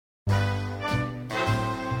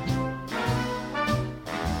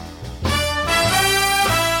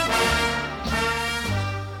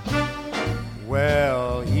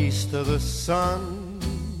sun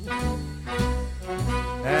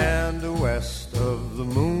and west of the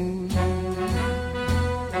moon.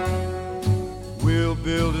 We'll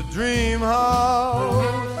build a dream house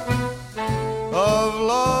of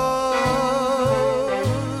love,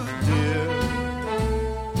 dear,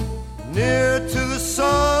 near to the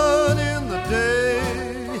sun in the day,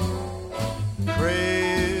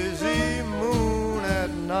 crazy moon at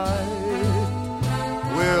night.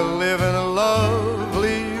 We'll live in a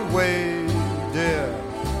lovely way, dear,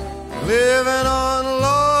 living on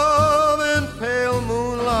love and pale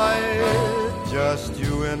moonlight, just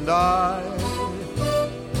you and I,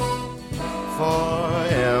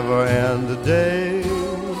 forever and a day.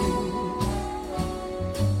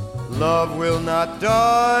 Love will not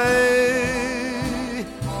die,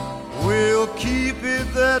 we'll keep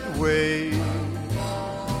it that way.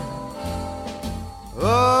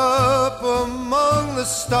 Up among the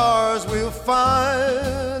stars we'll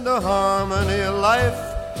find a harmony of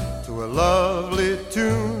life to a lovely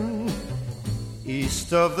tune.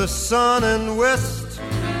 East of the sun and west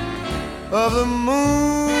of the moon,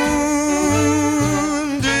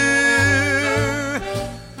 dear.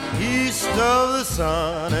 East of the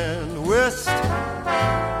sun and west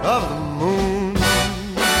of the moon.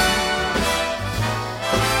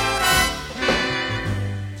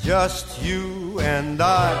 Just you and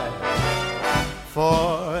I,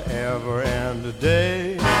 forever and a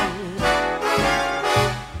day.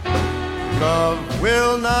 Love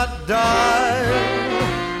will not die,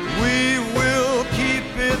 we will keep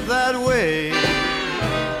it that way.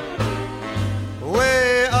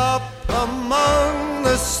 Way up among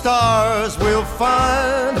the stars we'll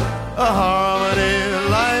find a harmony,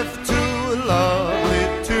 life to a lovely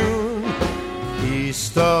tune.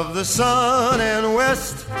 East of the sun and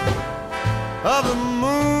west of the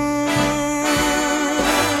moon,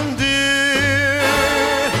 dear.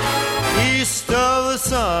 East of the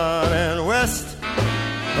sun and west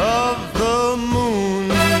of the moon.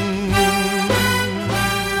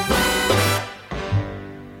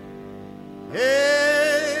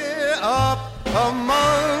 Hey, up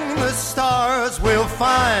among the stars we'll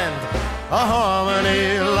find a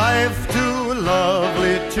harmony, life to a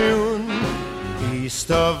lovely tune.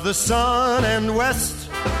 East of the sun and west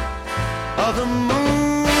of the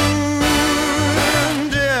moon,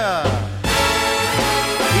 dear.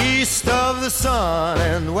 East of the sun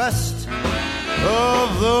and west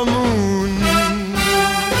of the moon.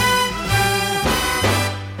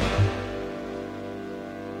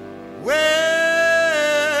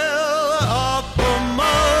 Well, up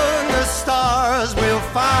among the stars we'll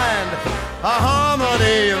find a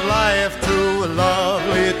harmony of life to a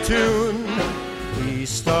lovely tune.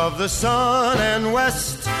 East of the sun and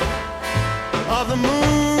west of the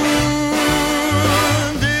moon,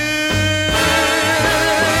 dear.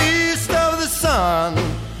 East of the sun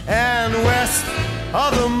and west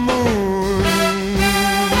of the moon.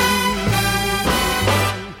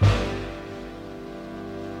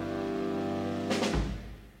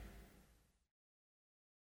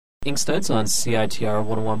 Inkstuds on CITR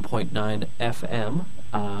 101.9 FM.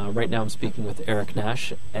 Right now I'm speaking with Eric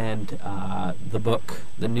Nash, and the book,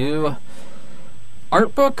 the new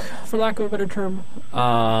art book, for lack of a better term,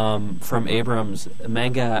 from Abrams,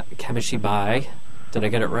 Manga Kamishibai. Did I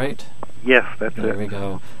get it right? Yes, that's there it. There we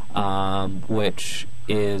go. Which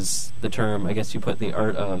is the term, I guess you put the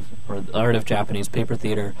art of Japanese paper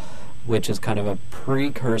theater, which is kind of a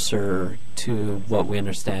precursor to what we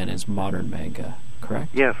understand as modern manga,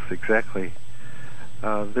 correct? Yes, exactly.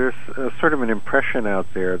 There's sort of an impression out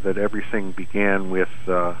there that everything began with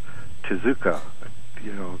Tezuka,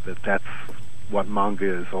 that's what manga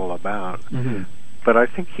is all about. Mm-hmm. But I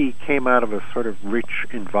think he came out of a sort of rich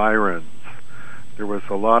environs. There was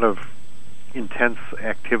a lot of intense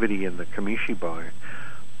activity in the Kamishibai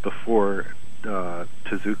before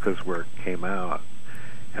Tezuka's work came out.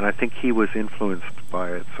 And I think he was influenced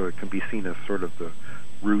by it, so it can be seen as sort of the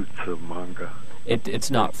roots of manga. It's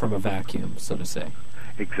not from a vacuum, so to say.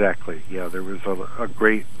 Exactly, yeah. There was a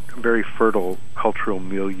great, very fertile cultural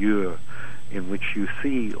milieu in which you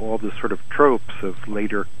see all the sort of tropes of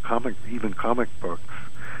later comic books.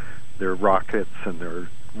 There are rockets and there are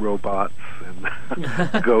robots and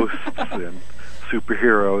ghosts and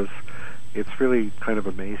superheroes. It's really kind of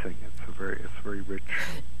amazing. It's a very rich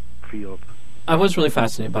field. I was really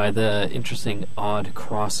fascinated by the interesting, odd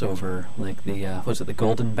crossover, like the was it the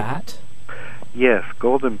Golden Bat? Yes,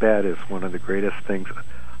 Golden Bat is one of the greatest things.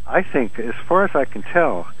 I think, as far as I can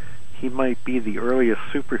tell, he might be the earliest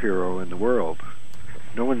superhero in the world.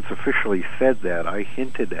 No one's officially said that. I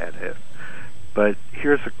hinted at it. But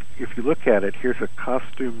if you look at it, here's a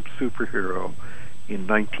costume superhero in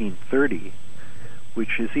 1930,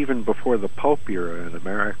 which is even before the pulp era in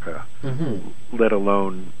America, let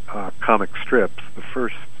alone comic strips. The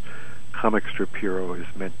first comic strip hero is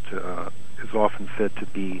often said to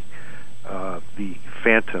be the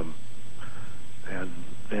Phantom, and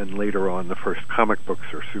then later on the first comic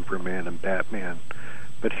books are Superman and Batman.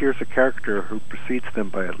 But here's a character who precedes them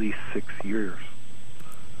by at least 6 years.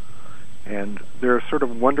 And there are sort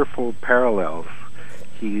of wonderful parallels.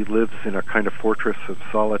 He lives in a kind of fortress of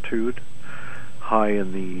solitude, high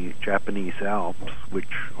in the Japanese Alps,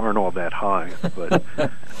 which aren't all that high, but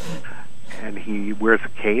and he wears a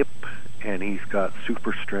cape, and he's got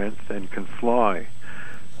super strength and can fly,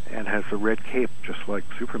 and has a red cape just like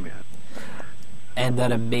Superman. And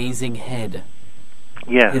that amazing head.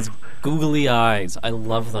 Yes. His googly eyes. I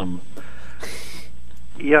love them.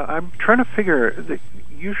 Yeah, I'm trying to figure that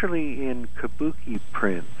usually in kabuki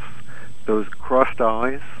prints, those crossed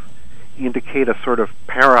eyes indicate a sort of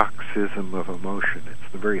paroxysm of emotion.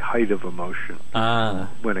 It's the very height of emotion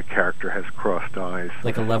when a character has crossed eyes.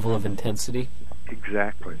 Like a level of intensity?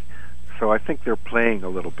 Exactly. So I think they're playing a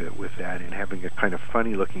little bit with that and having a kind of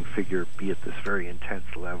funny-looking figure be at this very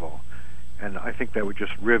intense level. And I think that would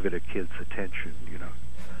just rivet a kid's attention, you know.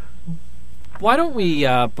 Why don't we,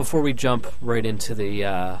 before we jump right into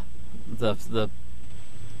the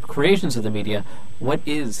creations of the media, what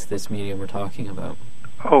is this medium we're talking about?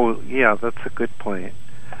 Oh, yeah, that's a good point.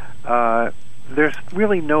 There's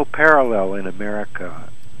really no parallel in America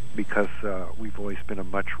because we've always been a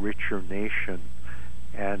much richer nation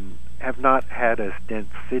and have not had as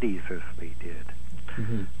dense cities as they did.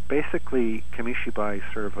 Mm-hmm. Basically, Kamishibai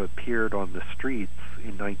sort of appeared on the streets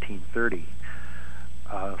in 1930.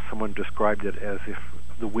 Someone described it as if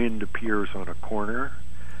the wind appears on a corner.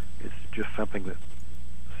 It's just something that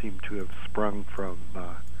seemed to have sprung from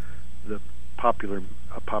a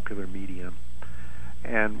popular medium.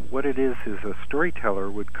 And what it is a storyteller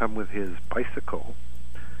would come with his bicycle,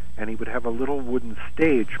 and he would have a little wooden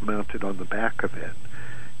stage mounted on the back of it.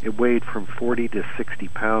 It weighed from 40 to 60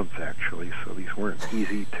 pounds, actually, so these weren't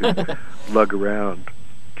easy to lug around.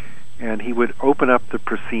 And he would open up the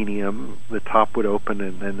proscenium, the top would open,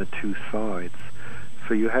 and then the two sides.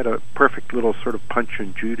 So you had a perfect little sort of Punch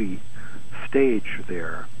and Judy stage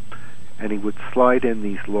there. And he would slide in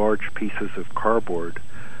these large pieces of cardboard.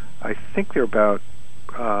 I think they're about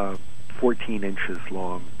 14 inches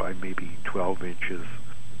long by maybe 12 inches.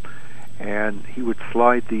 And he would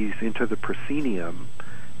slide these into the proscenium,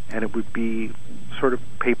 and it would be sort of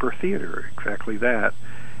paper theater, exactly that.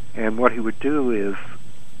 And what he would do is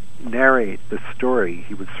narrate the story.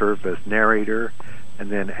 He would serve as narrator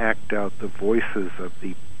and then act out the voices of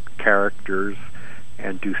the characters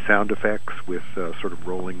and do sound effects with sort of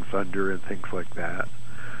rolling thunder and things like that.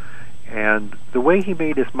 And the way he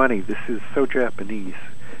made his money, this is so Japanese,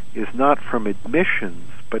 is not from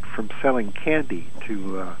admissions, but from selling candy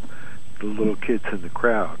to the little kids in the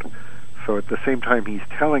crowd. So at the same time he's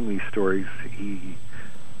telling these stories, he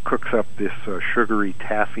cooks up this sugary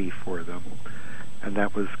taffy for them. And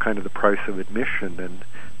that was kind of the price of admission and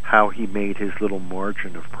how he made his little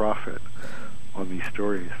margin of profit on these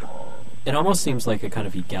stories. It almost seems like a kind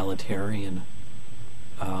of egalitarian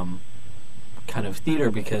kind of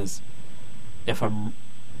theater, because if I'm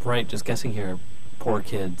right, just guessing here, poor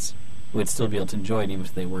kids would still be able to enjoy it even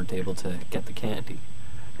if they weren't able to get the candy.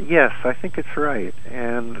 Yes, I think it's right.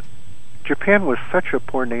 And Japan was such a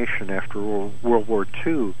poor nation after World War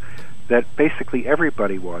II that basically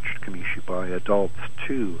everybody watched Kamishibai, adults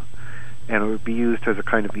too. And it would be used as a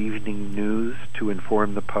kind of evening news to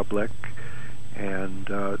inform the public. And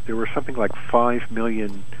there were something like 5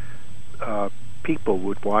 million people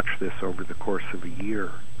would watch this over the course of a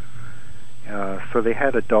year. So they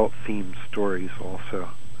had adult-themed stories also.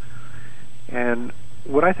 And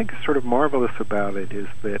what I think is sort of marvelous about it is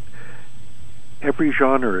that every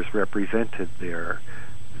genre is represented there.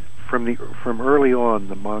 From early on,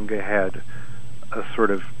 the manga had a sort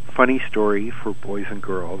of funny story for boys and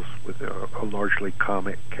girls with a largely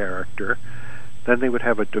comic character. Then they would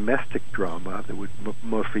have a domestic drama that would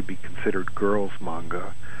mostly be considered girls'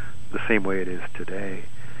 manga, the same way it is today.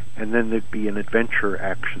 And then there'd be an adventure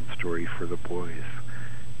action story for the boys.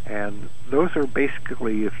 And those are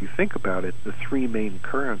basically, if you think about it, the three main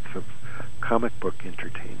currents of comic book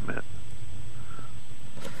entertainment.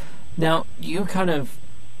 Now, you kind of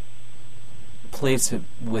place it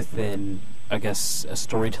within, I guess, a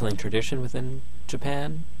storytelling tradition within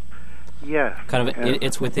Japan? Yes. Kind of,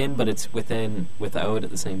 it's within, but it's within, without at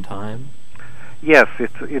the same time? Yes,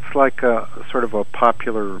 it's like a sort of a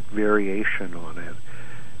popular variation on it.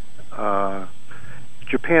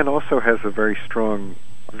 Japan also has a very strong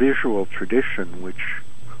visual tradition, which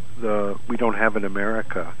we don't have in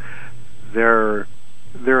America. They're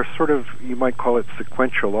sort of, you might call it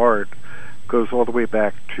sequential art, goes all the way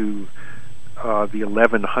back to the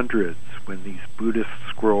 1100s when these Buddhist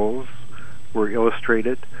scrolls were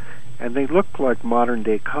illustrated, and they look like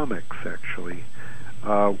modern-day comics, actually.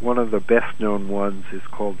 One of the best-known ones is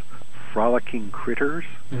called Frolicking Critters,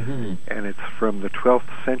 and it's from the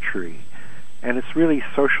 12th century, and it's really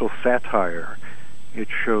social satire. It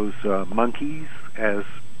shows monkeys as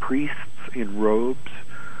priests in robes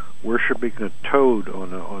worshiping a toad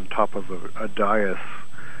on top of a dais.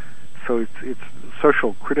 So it's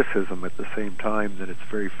social criticism at the same time that it's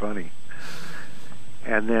very funny.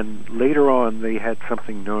 And then later on, they had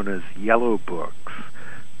something known as yellow books.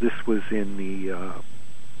 This was in the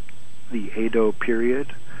Edo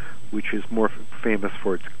period, which is more famous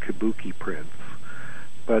for its kabuki prints.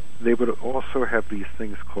 But they would also have these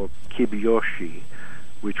things called kibiyoshi,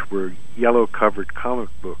 which were yellow-covered comic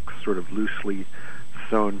books, sort of loosely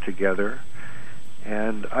sewn together.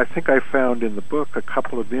 And I think I found in the book a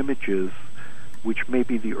couple of images which may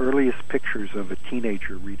be the earliest pictures of a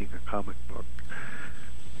teenager reading a comic book.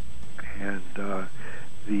 And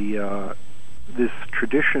this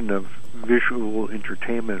tradition of visual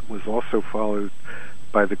entertainment was also followed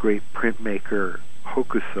by the great printmaker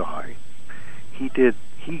Hokusai.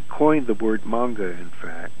 He coined the word manga, in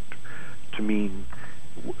fact, to mean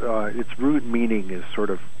its root meaning is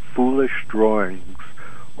sort of foolish drawings,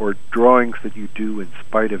 or drawings that you do in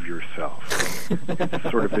spite of yourself.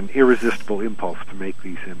 It's sort of an irresistible impulse to make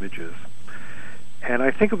these images. And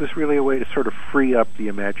I think it was really a way to sort of free up the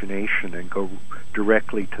imagination and go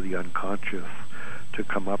directly to the unconscious to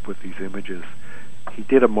come up with these images. He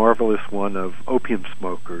did a marvelous one of opium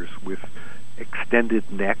smokers with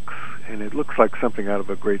extended necks, and it looks like something out of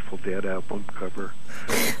a Grateful Dead album cover.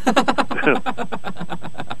 I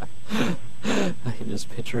can just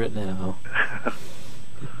picture it now.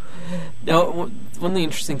 Now, one of the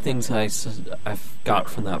interesting things I've got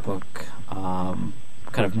from that book, kind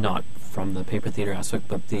of not from the paper theater aspect,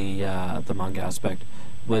 but the manga aspect,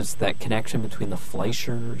 was that connection between the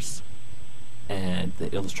Fleischers and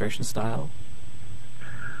the illustration style.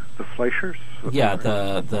 The Fleischers? Yeah,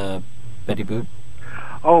 the Betty Boop.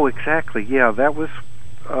 Oh, exactly. Yeah, that was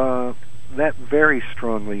that very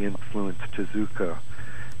strongly influenced Tezuka.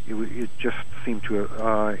 It just seemed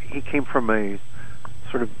to. He came from a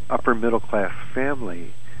sort of upper middle class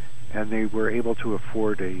family, and they were able to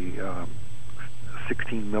afford a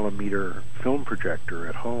 16 millimeter film projector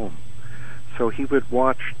at home. So he would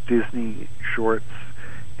watch Disney shorts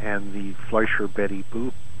and the Fleischer Betty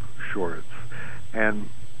Boop shorts, and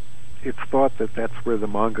it's thought that that's where the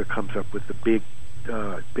manga comes up with the big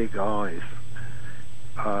eyes.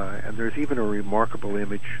 And there's even a remarkable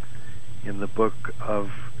image in the book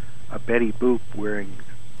of a Betty Boop wearing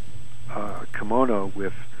a kimono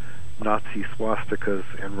with Nazi swastikas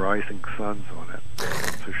and rising suns on it.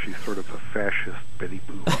 So she's sort of a fascist Betty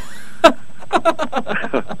Boop.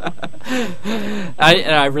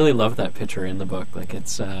 I really love that picture in the book. Like,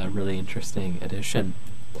 it's a really interesting addition.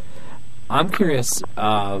 I'm curious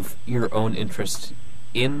of your own interest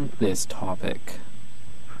in this topic.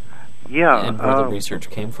 Yeah. And where the research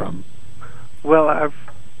came from. Well, I've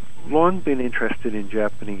long been interested in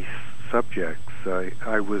Japanese subjects.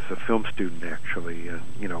 I was a film student, actually, and,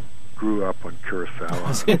 grew up on Kurosawa. I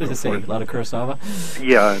was going to say, a lot of Kurosawa?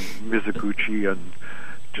 Yeah, and Mizoguchi, and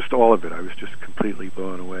just all of it. I was just completely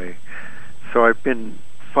blown away. So I've been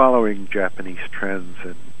following Japanese trends,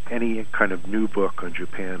 and any kind of new book on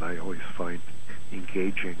Japan I always find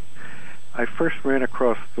engaging. I first ran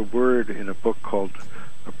across the word in a book called,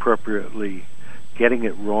 appropriately, Getting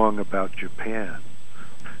It Wrong About Japan.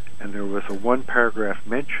 And there was a one-paragraph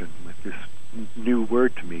mention with this new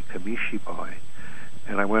word to me, Kamishibai.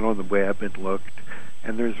 And I went on the web and looked,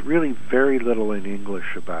 and there's really very little in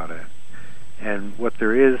English about it. And what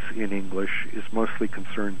there is in English is mostly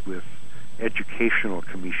concerned with educational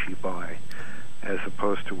Kamishibai, as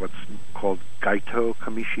opposed to what's called Gaito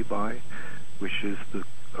Kamishibai, which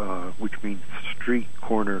means street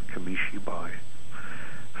corner Kamishibai.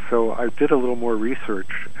 So I did a little more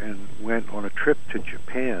research and went on a trip to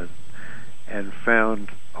Japan and found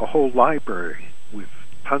a whole library with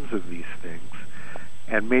tons of these things,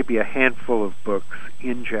 and maybe a handful of books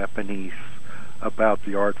in Japanese about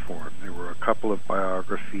the art form. There were a couple of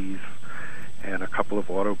biographies and a couple of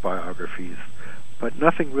autobiographies, but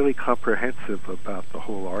nothing really comprehensive about the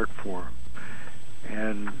whole art form.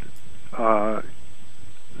 And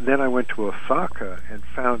then I went to Osaka and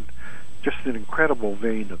found just an incredible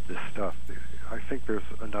vein of this stuff. I think there's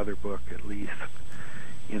another book, at least,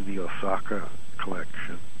 in the Osaka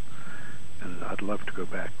collection, and I'd love to go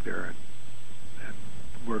back there and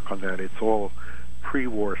work on that. It's all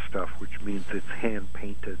pre-war stuff, which means it's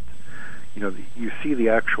hand-painted. You know, you see the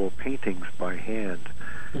actual paintings by hand,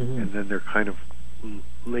 and then they're kind of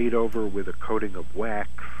laid over with a coating of wax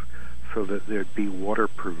so that they'd be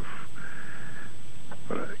waterproof.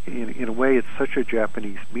 But in a way, it's such a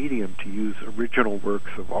Japanese medium to use original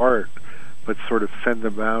works of art, but sort of send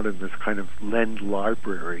them out in this kind of Lend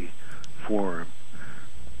library form.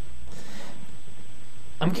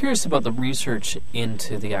 I'm curious about the research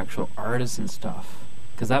into the actual artisan stuff,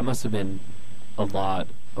 because that must have been a lot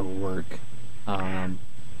of work,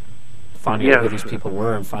 finding out who these people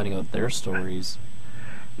were and finding out their stories.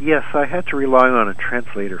 Yes, I had to rely on a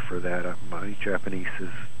translator for that. My Japanese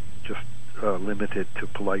is just limited to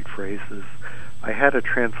polite phrases. I had a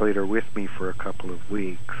translator with me for a couple of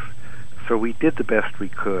weeks, so we did the best we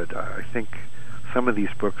could. I think some of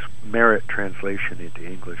these books merit translation into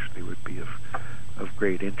English. They would be of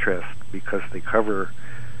great interest because they cover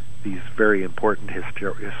these very important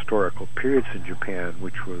historical periods in Japan,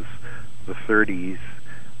 which was the 30s.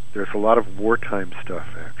 There's a lot of wartime stuff,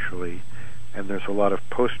 actually, and there's a lot of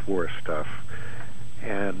post-war stuff.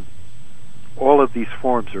 And all of these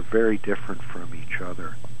forms are very different from each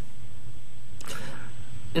other.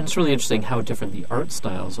 It's really interesting how different the art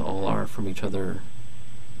styles all are from each other,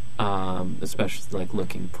 especially like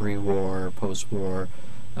looking pre-war, post-war.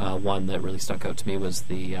 One that really stuck out to me was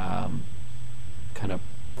the kind of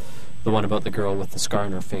the one about the girl with the scar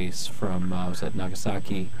on her face from, was that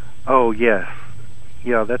Nagasaki? Oh, yes.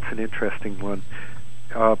 Yeah, that's an interesting one.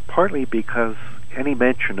 Partly because any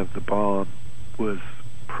mention of the bomb was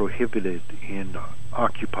prohibited in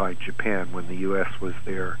occupied Japan when the U.S. was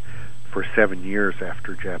there for 7 years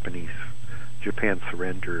after Japan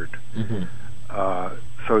surrendered.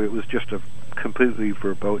 So it was just a completely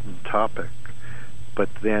verboten topic. But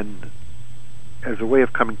then, as a way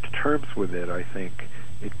of coming to terms with it, I think,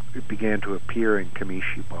 it began to appear in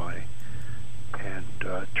Kamishibai and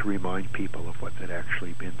to remind people of what they'd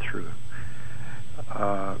actually been through.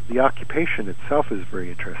 The occupation itself is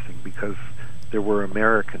very interesting because there were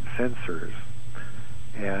American censors,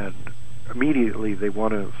 and immediately they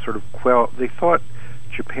want to sort of they thought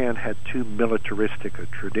Japan had too militaristic a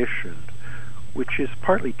tradition, which is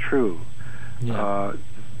partly true. Yeah.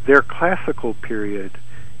 Their classical period,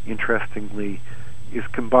 interestingly, is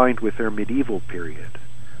combined with their medieval period.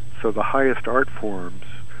 So the highest art forms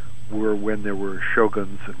were when there were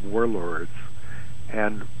shoguns and warlords,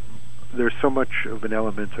 and there's so much of an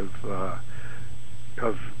element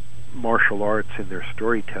of martial arts in their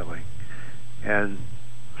storytelling. And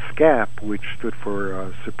SCAP, which stood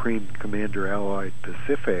for Supreme Commander Allied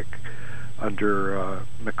Pacific under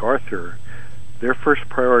MacArthur, their first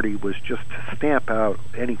priority was just to stamp out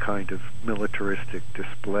any kind of militaristic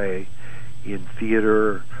display in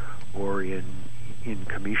theater or in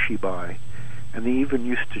Kamishibai. And they even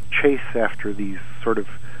used to chase after these sort of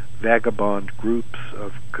vagabond groups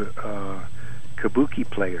of kabuki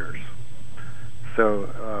players, so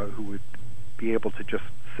who would be able to just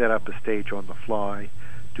set up a stage on the fly,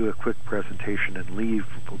 do a quick presentation, and leave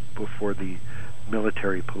before the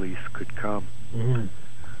military police could come. Mm-hmm.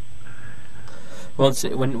 Well, it's,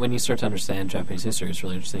 when you start to understand Japanese history, it's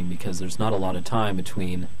really interesting because there's not a lot of time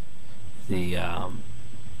between the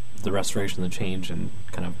restoration, the change, and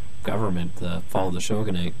kind of government, the fall of the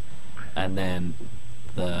shogunate, and then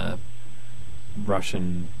the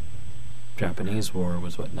Russian-Japanese War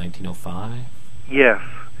was, what, 1905? Yes.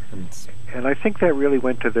 And I think that really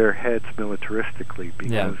went to their heads militaristically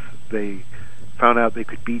because they found out they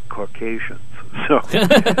could beat Caucasians. So,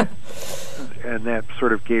 and that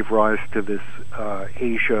sort of gave rise to this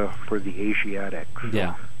Asia for the Asiatics,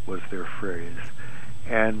 was their phrase.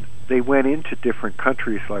 And they went into different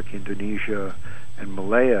countries like Indonesia and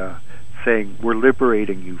Malaya saying, we're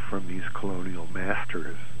liberating you from these colonial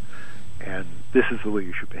masters, and this is the way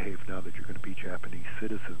you should behave now that you're going to be Japanese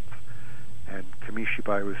citizens. And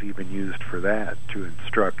Kamishibai was even used for that, to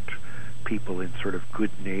instruct people in sort of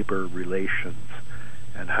good neighbor relations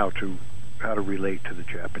and how to relate to the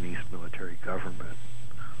Japanese military government.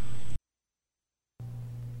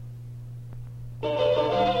 Well,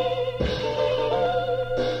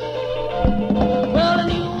 the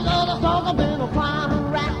news of the song have been a crime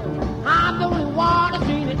and rap. I'm the only one that's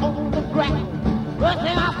seen it on the ground. First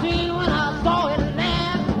thing I seen when I saw it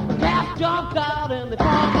land, the cats jumped out and they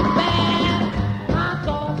formed the band. I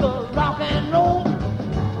saw the rock and roll.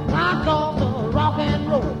 I saw the rock and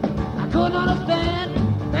roll. I couldn't understand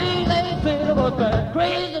things they said, but that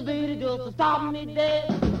crazy beat just to stop me dead.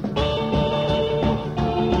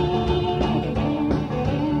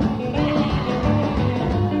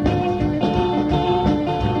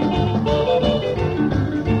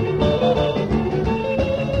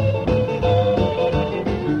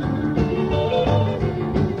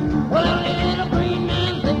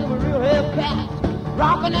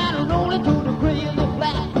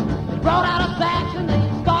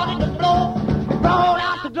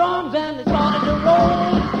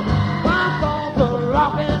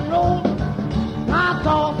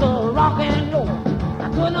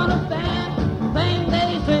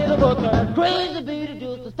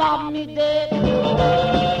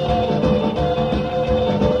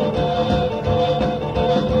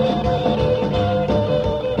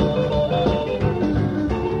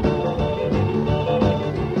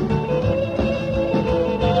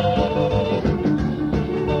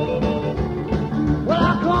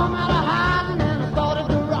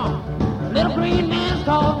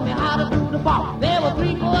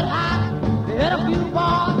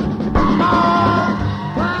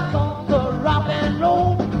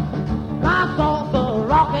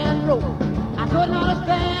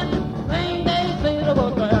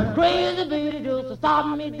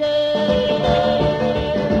 me dead.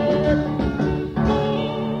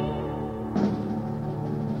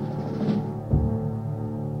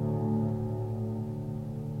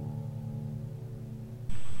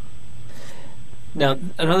 Now,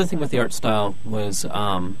 another thing with the art style was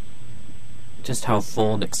just how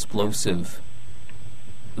full and explosive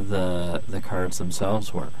the cards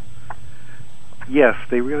themselves were. Yes,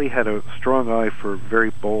 they really had a strong eye for very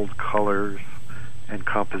bold colors and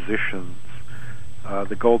compositions.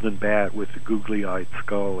 The Golden Bat with the googly-eyed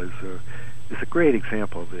skull is a great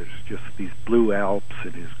example. There's just these blue Alps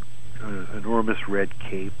and his enormous red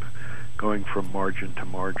cape going from margin to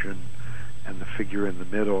margin, and the figure in the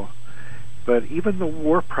middle. But even the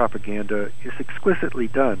war propaganda is exquisitely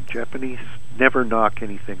done. Japanese never knock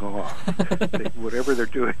anything off. Whatever they're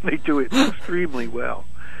doing, they do it extremely well.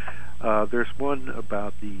 There's one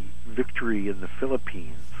about the victory in the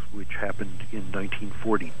Philippines, which happened in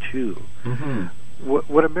 1942. Mm-hmm.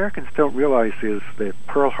 What Americans don't realize is that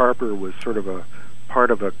Pearl Harbor was sort of a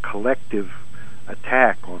part of a collective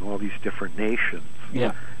attack on all these different nations.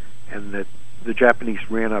 Yeah. And that the Japanese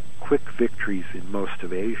ran up quick victories in most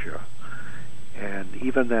of Asia. And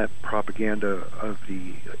even that propaganda of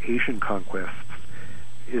the Asian conquests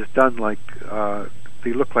is done like,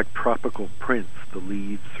 they look like tropical prints. The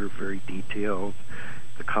leaves are very detailed.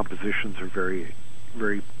 The compositions are very,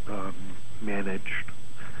 very managed.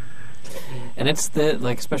 And it's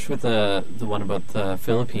especially with the one about the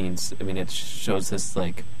Philippines, I mean, it shows this,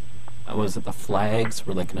 was it the flags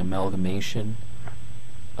were like an amalgamation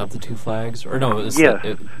of the two flags? Or no, it was...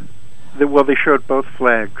 Yes. Well, they showed both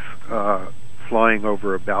flags flying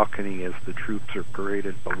over a balcony as the troops are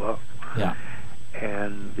paraded below. Yeah.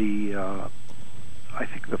 And I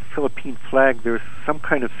think the Philippine flag, there's some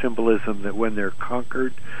kind of symbolism that when they're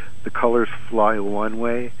conquered, the colors fly one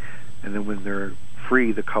way, and then when they're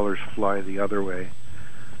free, the colors fly the other way.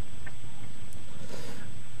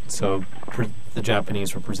 So the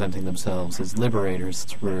Japanese were presenting themselves as liberators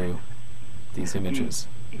through these images.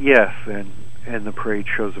 Yes, and the parade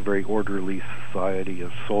shows a very orderly society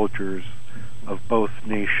of soldiers of both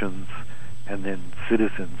nations and then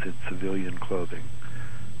citizens in civilian clothing,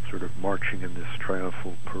 sort of marching in this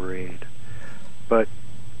triumphal parade. But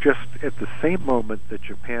just at the same moment that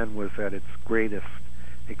Japan was at its greatest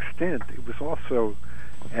extent, it was also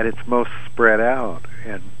at its most spread out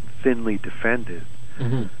and thinly defended.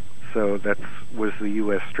 Mm-hmm. So that was the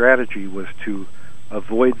U.S. strategy, was to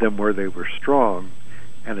avoid them where they were strong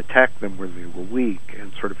and attack them where they were weak,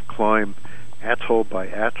 and sort of climb atoll by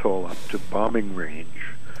atoll up to bombing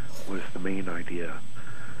range was the main idea.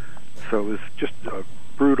 So it was just a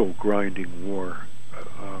brutal, grinding war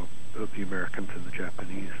of the Americans and the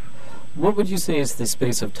Japanese. What would you say is the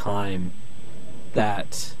space of time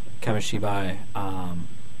that Kamishibai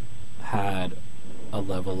had a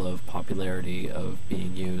level of popularity of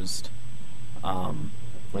being used,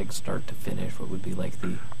 start to finish? What would be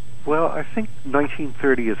the... Well, I think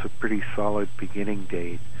 1930 is a pretty solid beginning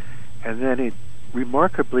date, and then it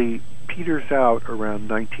remarkably peters out around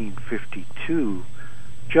 1952,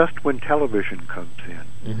 just when television comes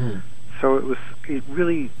in. Mm-hmm. So it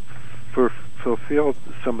really fulfilled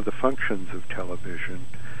some of the functions of television.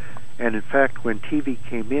 And in fact, when TV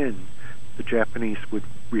came in, the Japanese would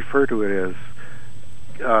refer to it as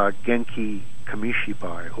Genki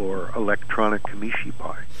Kamishibai, or electronic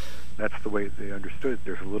Kamishibai. That's the way they understood it.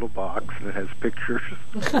 There's a little box and it has pictures.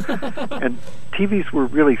 And TVs were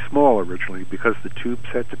really small originally because the tubes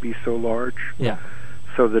had to be so large. Yeah.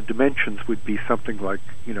 So the dimensions would be something like,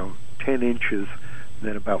 10 inches, and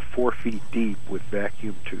then about 4 feet deep with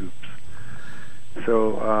vacuum tubes.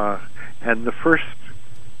 So, and the first,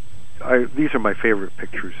 these are my favorite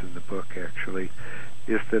pictures in the book, actually,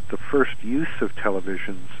 is that the first use of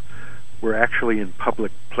televisions were actually in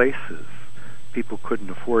public places. People couldn't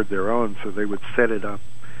afford their own, so they would set it up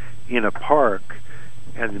in a park,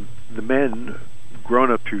 and the men,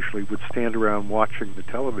 grown-ups usually, would stand around watching the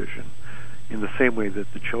television in the same way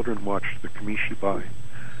that the children watched the Kamishibai.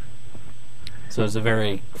 So it was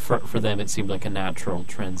for them, it seemed like a natural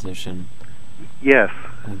transition. Yes.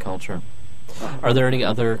 In culture. Are there any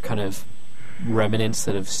other kind of remnants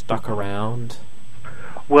that have stuck around?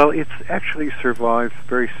 Well, it's actually survived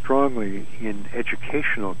very strongly in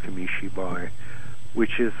educational Kamishibai,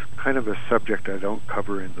 which is kind of a subject I don't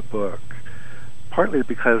cover in the book, partly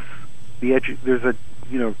because there's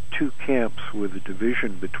two camps with a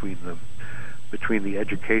division between them, between the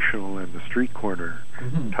educational and the street corner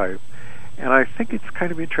type. And I think it's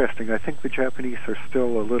kind of interesting. I think the Japanese are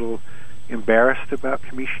still a little embarrassed about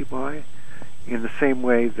Kamishibai in the same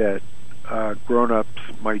way that grown-ups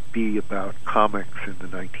might be about comics in the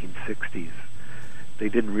 1960s. they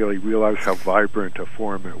didn't really realize how vibrant a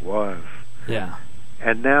form it was. Yeah.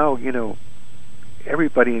 And now,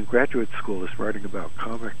 everybody in graduate school is writing about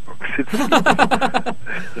comic books.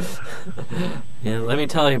 Yeah, let me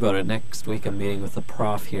tell you about it. Next week I'm meeting with a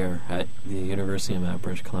prof here at the University of Mount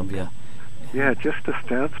British Columbia. Yeah, it just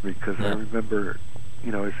astounds me because I remember,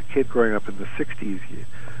 as a kid growing up in the 60s,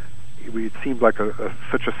 it seemed like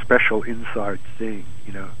such a special inside thing,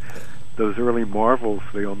 Those early Marvels,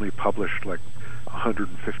 they only published like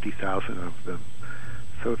 150,000 of them.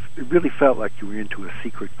 So it really felt like you were into a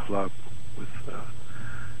secret club with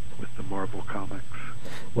the Marvel comics.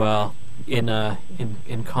 Well, in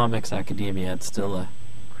comics academia, it's still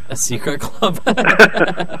a secret club.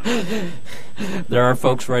 There are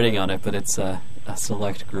folks writing on it, but it's a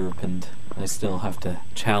select group, and I still have to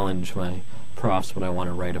challenge my profs when I want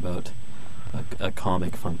to write about a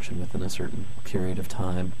comic function within a certain period of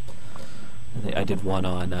time. I did one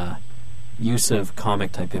on use of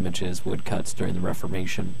comic-type images, woodcuts during the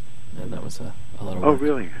Reformation, and that was a lot of work. Oh,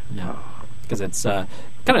 really? Yeah. Because it's kind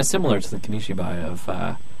of similar to the Kamishibai of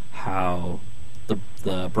how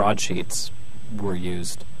the broadsheets were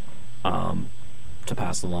used to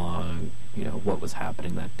pass along, what was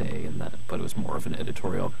happening that day, but it was more of an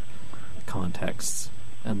editorial context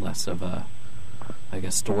and less of a, I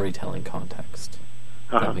guess, storytelling context.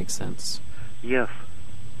 If that makes sense. Yes.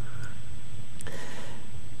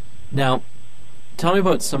 Now, tell me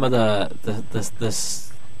about some of the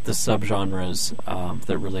subgenres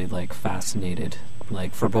that really fascinated.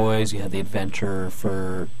 Like for boys, you had the adventure.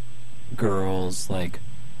 For girls,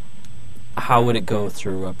 how would it go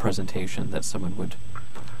through a presentation that someone would?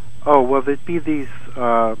 Oh, well, there'd be these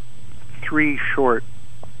 3 short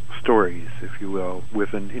stories, if you will,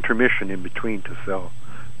 with an intermission in between to sell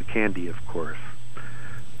the candy, of course.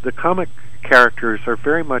 The comic characters are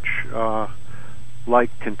very much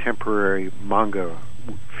like contemporary manga,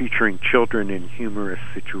 featuring children in humorous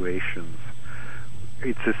situations.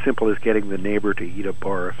 It's as simple as getting the neighbor to eat a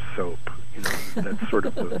bar of soap. That's sort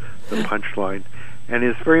of the punchline. And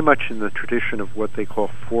is very much in the tradition of what they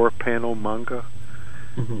call 4-panel manga,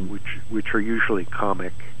 which are usually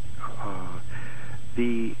comic.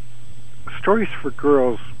 The stories for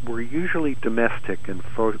girls were usually domestic and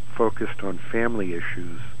focused on family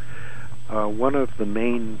issues. One of the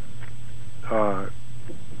main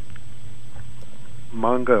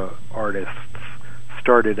manga artists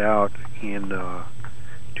started out in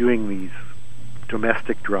doing these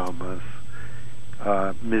domestic dramas.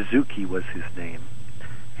 Mizuki was his name,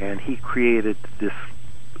 and he created this.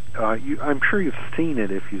 I'm sure you've seen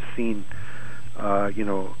it if you've seen,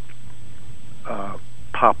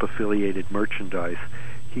 pop-affiliated merchandise.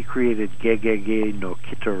 He created Gegege no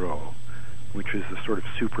Kitaro, which is a sort of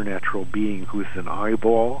supernatural being who's an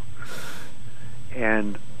eyeball.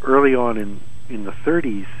 And early on in the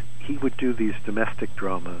 30s, he would do these domestic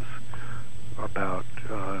dramas about,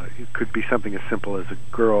 it could be something as simple as a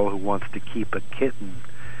girl who wants to keep a kitten,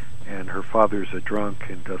 and her father's a drunk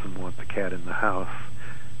and doesn't want the cat in the house,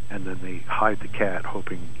 and then they hide the cat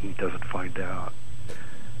hoping he doesn't find out.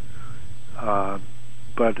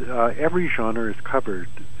 But every genre is covered.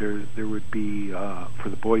 There would be, for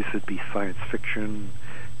the boys, it'd be science fiction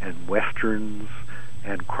and westerns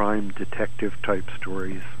and crime detective type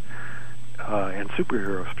stories and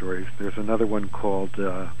superhero stories. There's another one called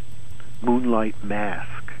Moonlight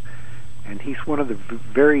Mask, and he's one of the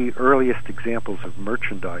very earliest examples of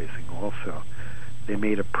merchandising also. They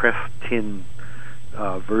made a pressed tin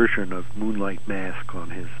version of Moonlight Mask on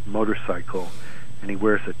his motorcycle, and he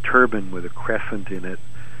wears a turban with a crescent in it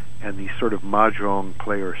and these sort of mahjong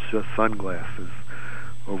player sunglasses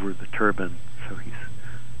over the turban, so he's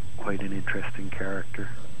quite an interesting character.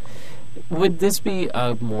 Would this be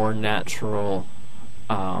a more natural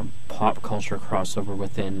pop culture crossover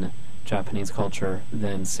within Japanese culture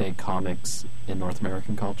than, say, comics in North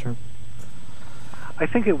American culture? I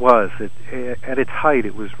think it was. At its height,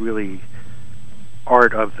 it was really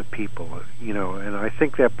art of the people, and I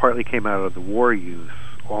think that partly came out of the war use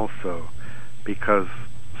also, because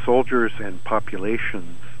soldiers and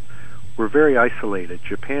populations were very isolated.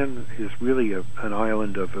 Japan is really an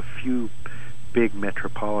island of a few big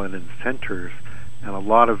metropolitan centers and a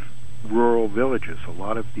lot of rural villages. A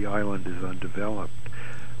lot of the island is undeveloped.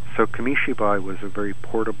 So Kamishibai was a very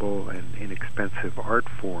portable and inexpensive art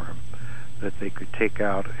form that they could take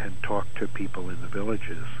out and talk to people in the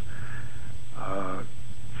villages.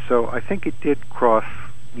 So I think it did cross,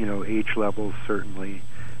 age levels certainly,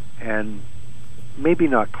 and maybe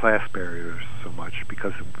not class barriers so much,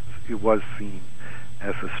 because it was seen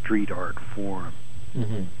as a street art form.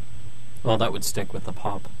 Mm-hmm. Well, that would stick with the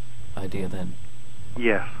pop idea then.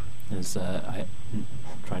 Yes. Is I'm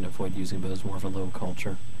trying to avoid using, but it's more of a low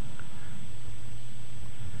culture.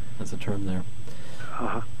 That's a term there.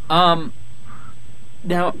 Uh-huh.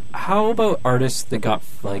 Now, how about artists that got,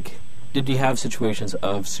 like, did you have situations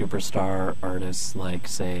of superstar artists, like,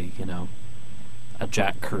 say, you know, a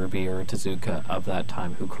Jack Kirby or a Tezuka of that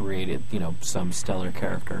time who created, you know, some stellar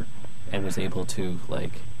character and was able to,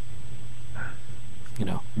 like, you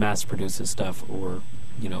know, mass produce his stuff, or,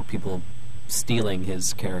 you know, people stealing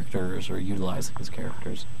his characters or utilizing his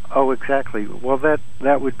characters? Oh, exactly. Well,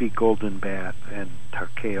 that would be Golden Bat and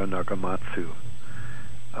Takeo Nagamatsu.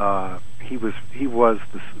 He was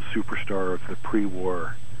the superstar of the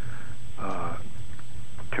pre-war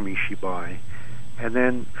Kamishibai, and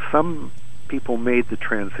then some people made the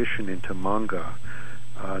transition into manga,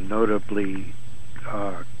 notably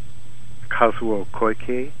Kazuo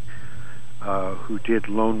Koike, who did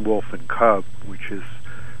Lone Wolf and Cub, which is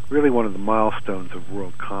really one of the milestones of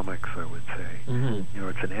world comics, I would say. Mm-hmm. You know,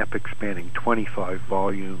 it's an epic spanning 25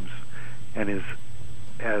 volumes and is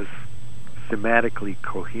as thematically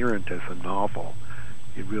coherent as a novel.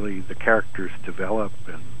 It really, the characters develop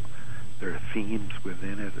and there are themes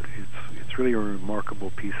within it. It's really a remarkable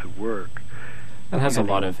piece of work. It has a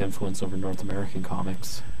lot of influence over North American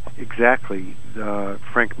comics. Exactly.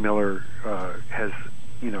 Frank Miller has,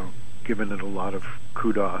 you know, given it a lot of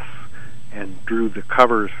kudos and drew the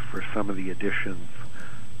covers for some of the editions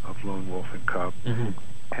of Lone Wolf and Cub. Mm-hmm.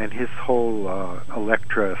 And his whole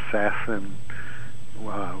Electra Assassin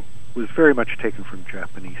was very much taken from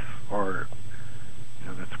Japanese art. You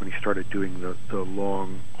know, that's when he started doing the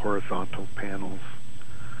long horizontal panels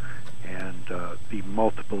and the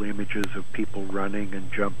multiple images of people running and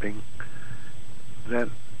jumping. That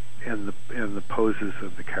and the poses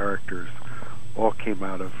of the characters all came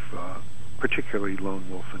out of particularly Lone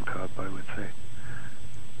Wolf and Cub, I would say.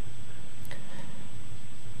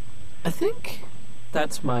 I think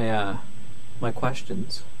that's my my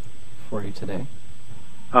questions for you today.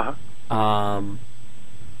 Uh-huh.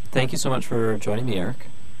 Thank you so much for joining me, Eric.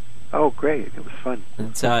 Oh, great. It was fun.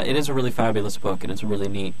 It is a really fabulous book, and it's a really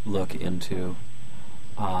neat look into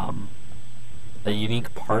a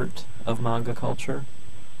unique part of manga culture.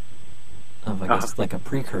 Of, I guess, like a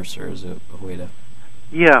precursor is a way to...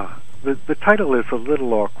 Yeah. The title is a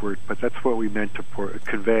little awkward, but that's what we meant to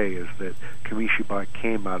convey, is that Kamishibai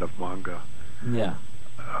came out of manga. Yeah.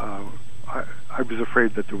 I was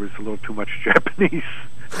afraid that there was a little too much Japanese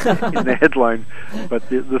in the headline, but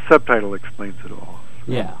the subtitle explains it all.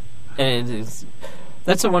 Yeah. And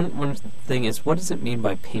that's the one thing is, what does it mean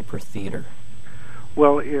by paper theater?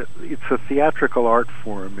 Well, it's a theatrical art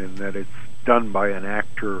form in that it's done by an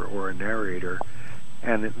actor or a narrator,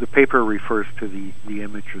 and the paper refers to the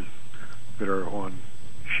images that are on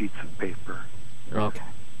sheets of paper. Okay.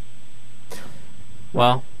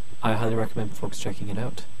 Well, I highly recommend folks checking it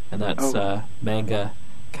out. And that's Manga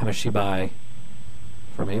Kamishibai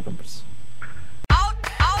from Abrams.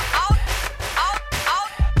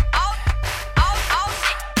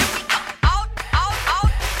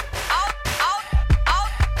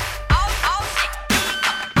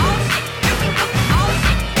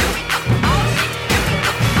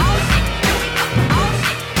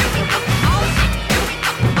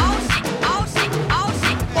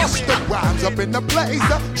 Up in the place,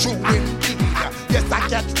 true indeed. Yes, I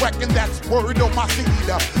catch reckon that's word on my seed.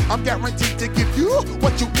 I'm guaranteed to give you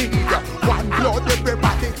what you need. One blood,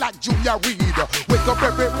 everybody like Julia Reed. Wake up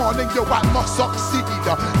every morning, yo, I must succeed.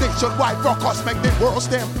 Nationwide rockers make the world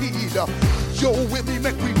stampede. Yo, with me,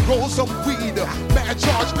 make we roll some weed. Man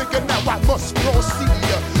charge, nigga, now I must proceed.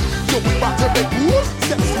 Yo, we about to make moves,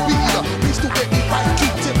 set speed. Peace to any right,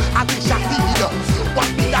 Q-tip, I think I need. Watch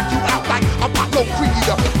me knock you out like Apollo Creed.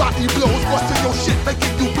 Body blows, busting your shit,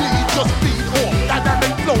 making you bleed. Just feed on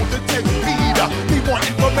dynamic flow to take speed. Need more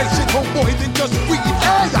information, homeboy, than just read.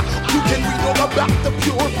 Hey, you can read all about the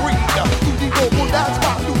pure breed. Do the noble, that's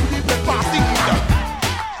my duty with my seed.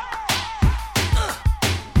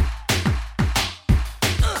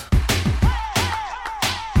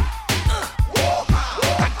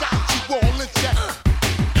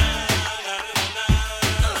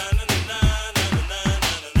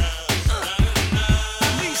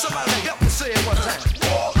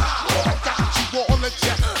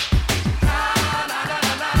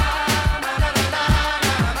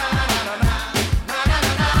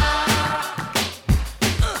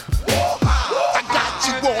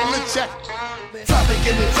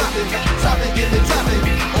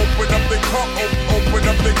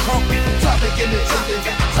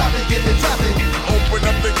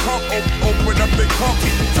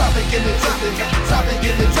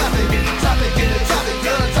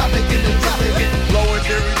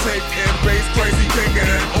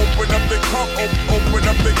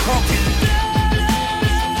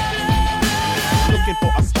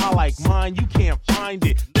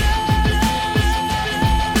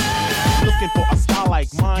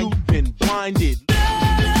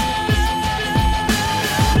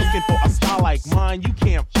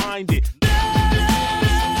 find it.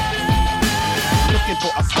 Looking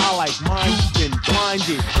for a star like mine, you've been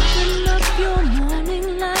blinded. Fill up your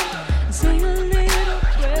morning light and say a little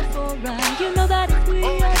prayer for right. You know that if we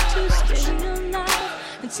are to stay alive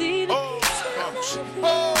and see the peace in everything.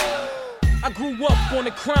 I grew up on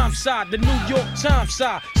the crime side, the New York Times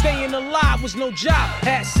side. Staying alive was no job,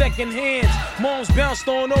 had second hands. Moms bounced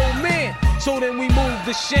on old men, so then we moved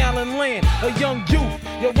to Shaolin Land. A young youth,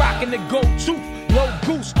 you're rocking the go-to. Low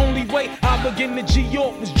goose, only way I begin to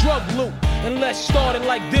G-York was drug loot. And let's start it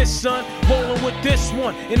like this, son. Rolling with this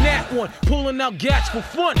one and that one, pulling out gats for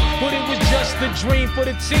fun. But it was just a dream for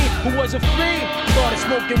the team who was a fiend. Started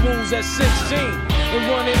smoking rules at 16 and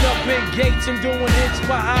running up in gates and doing hits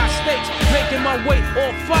by high stakes, making my way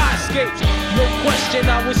off fire escapes. No question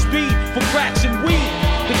I was speed for cracks and weed.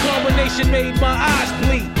 The combination made my eyes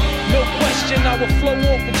bleed. No question I would flow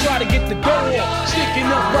off and try to get the go off, sticking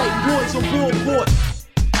up right boards on billboard.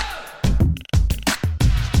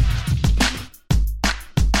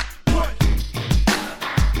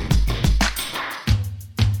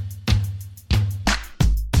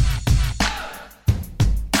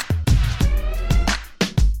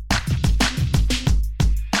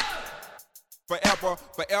 Forever,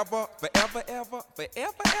 forever, forever, ever,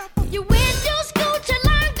 forever, ever. You went to school to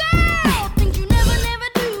learn, girl, things you never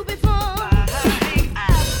do before.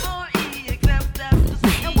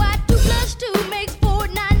 And why 2 + 2 makes 4,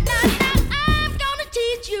 9, 9, 9. I'm gonna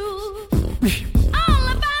teach you all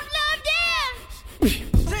about love, yeah.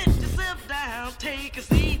 Sit yourself down, take a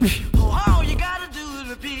seat. Oh, all you gotta do is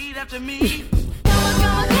repeat after me.